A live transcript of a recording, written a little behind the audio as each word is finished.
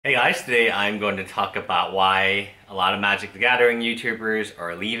Hey guys, today I'm going to talk about why a lot of Magic the Gathering YouTubers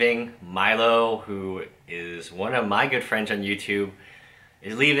are leaving. Milo, who is one of my good friends on YouTube,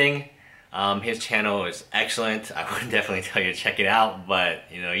 is leaving. His channel is excellent. I would definitely tell you to check it out, but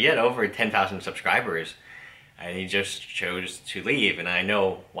you know, he had over 10,000 subscribers and he just chose to leave, and I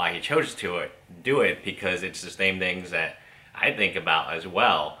know why he chose to do it because it's the same things that I think about as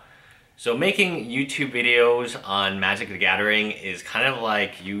well. So making YouTube videos on Magic the Gathering is kind of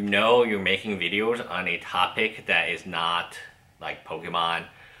like, you know, you're making videos on a topic that is not like Pokemon,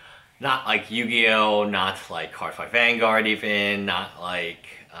 not like Yu-Gi-Oh, not like Cardfight Vanguard even, not like,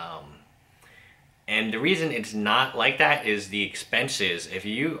 and the reason it's not like that is the expenses. If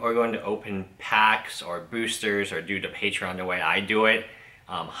you are going to open packs or boosters or do the Patreon the way I do it,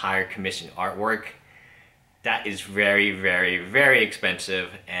 hire commission artwork, that is very, very, very expensive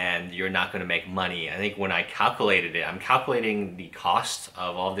and you're not going to make money. I think when I calculated it, I'm calculating the cost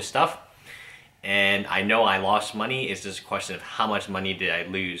of all this stuff, and I know I lost money. It's just a question of how much money did I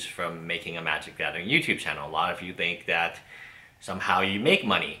lose from making a Magic the Gathering YouTube channel. A lot of you think that somehow you make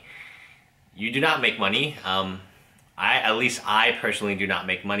money. You do not make money. At least I personally do not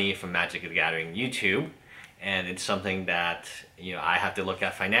make money from Magic the Gathering YouTube. And it's something that, you know, I have to look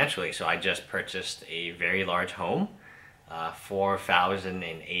at financially. So I just purchased a very large home,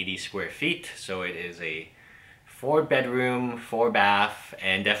 4,080 square feet. So it is a 4-bedroom, 4-bath,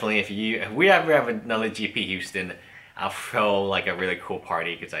 and definitely if we ever have another GP Houston, I'll throw like a really cool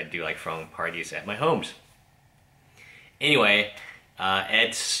party because I do like throwing parties at my homes. Anyway,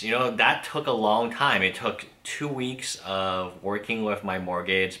 it's, you know, that took a long time. It took 2 weeks of working with my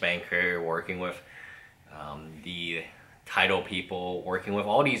mortgage banker, working with the title people, working with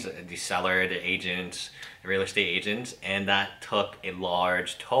all these, the seller, the agents, the real estate agents, and that took a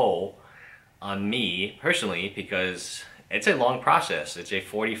large toll on me personally because it's a long process. It's a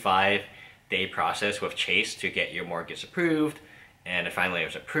 45-day process with Chase to get your mortgage approved, and finally it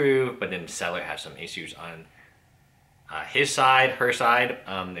was approved, but then the seller has some issues on his side, her side.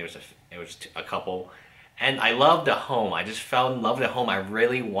 It was a couple. And I love the home. I just fell in love with the home. I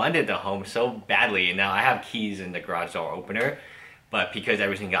really wanted the home so badly. And now I have keys in the garage door opener, but because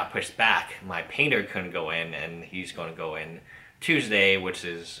everything got pushed back, my painter couldn't go in, and he's going to go in Tuesday, which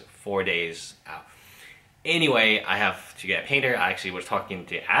is 4 days out. Anyway, I have to get a painter. I actually was talking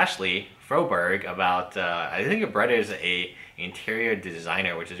to Ashley Froberg about, I think her brother is a interior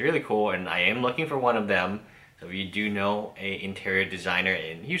designer, which is really cool, and I am looking for one of them. So if you do know an interior designer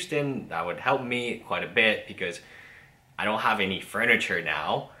in Houston, that would help me quite a bit because I don't have any furniture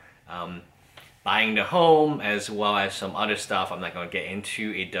now. Buying the home as well as some other stuff I'm not going to get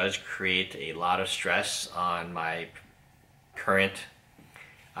into, it does create a lot of stress on my current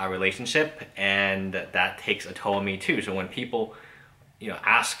relationship, and that takes a toll on me too. So when people, you know,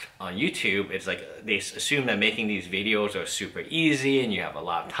 ask on YouTube, it's like they assume that making these videos are super easy and you have a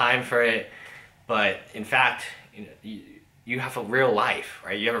lot of time for it. But in fact, you have a real life,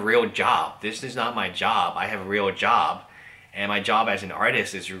 right? You have a real job. This is not my job. I have a real job, and my job as an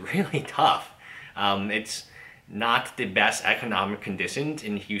artist is really tough. It's not the best economic conditions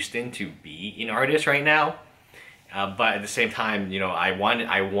in Houston to be an artist right now. But at the same time, you know, I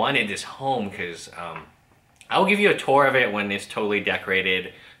wanted this home because I'll give you a tour of it when it's totally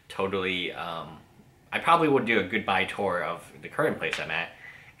decorated, totally. I probably would do a goodbye tour of the current place I'm at,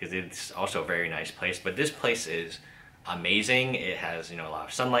 because it's also a very nice place. But this place is amazing. It has, you know, a lot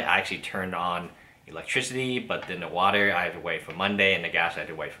of sunlight. I actually turned on electricity, but then the water I have to wait for Monday, and the gas I have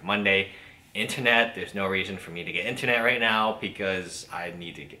to wait for Monday. Internet, there's no reason for me to get internet right now because I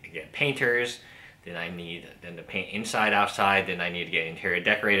need to get painters. Then I need to paint inside, outside. Then I need to get an interior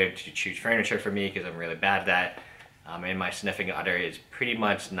decorator to choose furniture for me because I'm really bad at that. And my significant other is pretty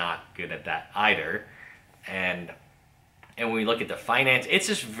much not good at that either. And when we look at the finance, it's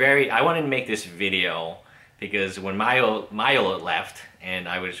just I wanted to make this video because when Milo left, and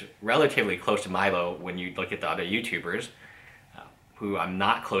I was relatively close to Milo when you look at the other YouTubers, who I'm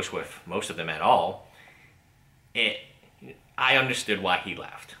not close with, most of them at all, I understood why he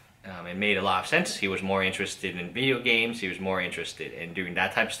left. It made a lot of sense. He was more interested in video games. He was more interested in doing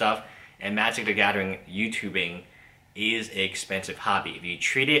that type of stuff. And Magic the Gathering YouTubing is an expensive hobby. If you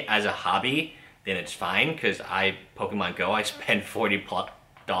treat it as a hobby, then it's fine, because Pokemon Go, I spend $40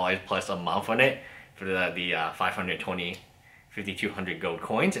 plus a month on it for the 520, 5,200 gold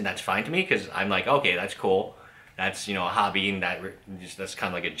coins, and that's fine to me because I'm like, okay, that's cool. That's, you know, a hobby, and that's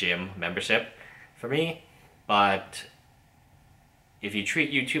kind of like a gym membership for me. But if you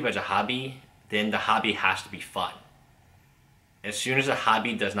treat YouTube as a hobby, then the hobby has to be fun. As soon as a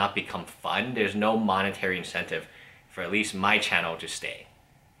hobby does not become fun, there's no monetary incentive for at least my channel to stay.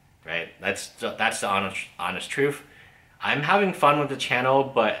 right? That's the honest truth. I'm having fun with the channel,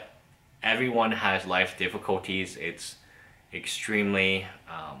 but everyone has life difficulties. It's extremely,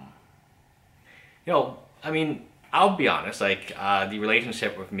 I mean, I'll be honest, like, the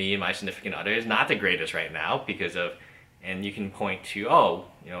relationship with me and my significant other is not the greatest right now because of, and you can point to, oh,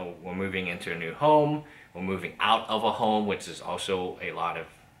 we're moving into a new home, we're moving out of a home, which is also a lot of,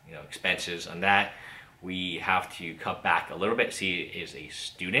 expenses on that. We have to cut back a little bit. She is a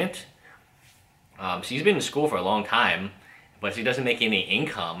student. She's been in school for a long time, but she doesn't make any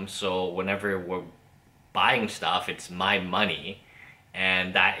income, so whenever we're buying stuff, it's my money,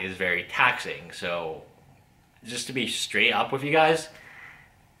 and that is very taxing. So just to be straight up with you guys,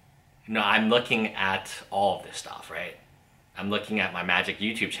 I'm looking at all of this stuff, right? I'm looking at my Magic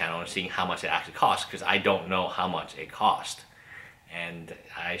YouTube channel and seeing how much it actually costs, because I don't know how much it cost. And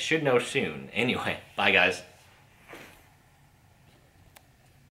I should know soon. Anyway, bye guys.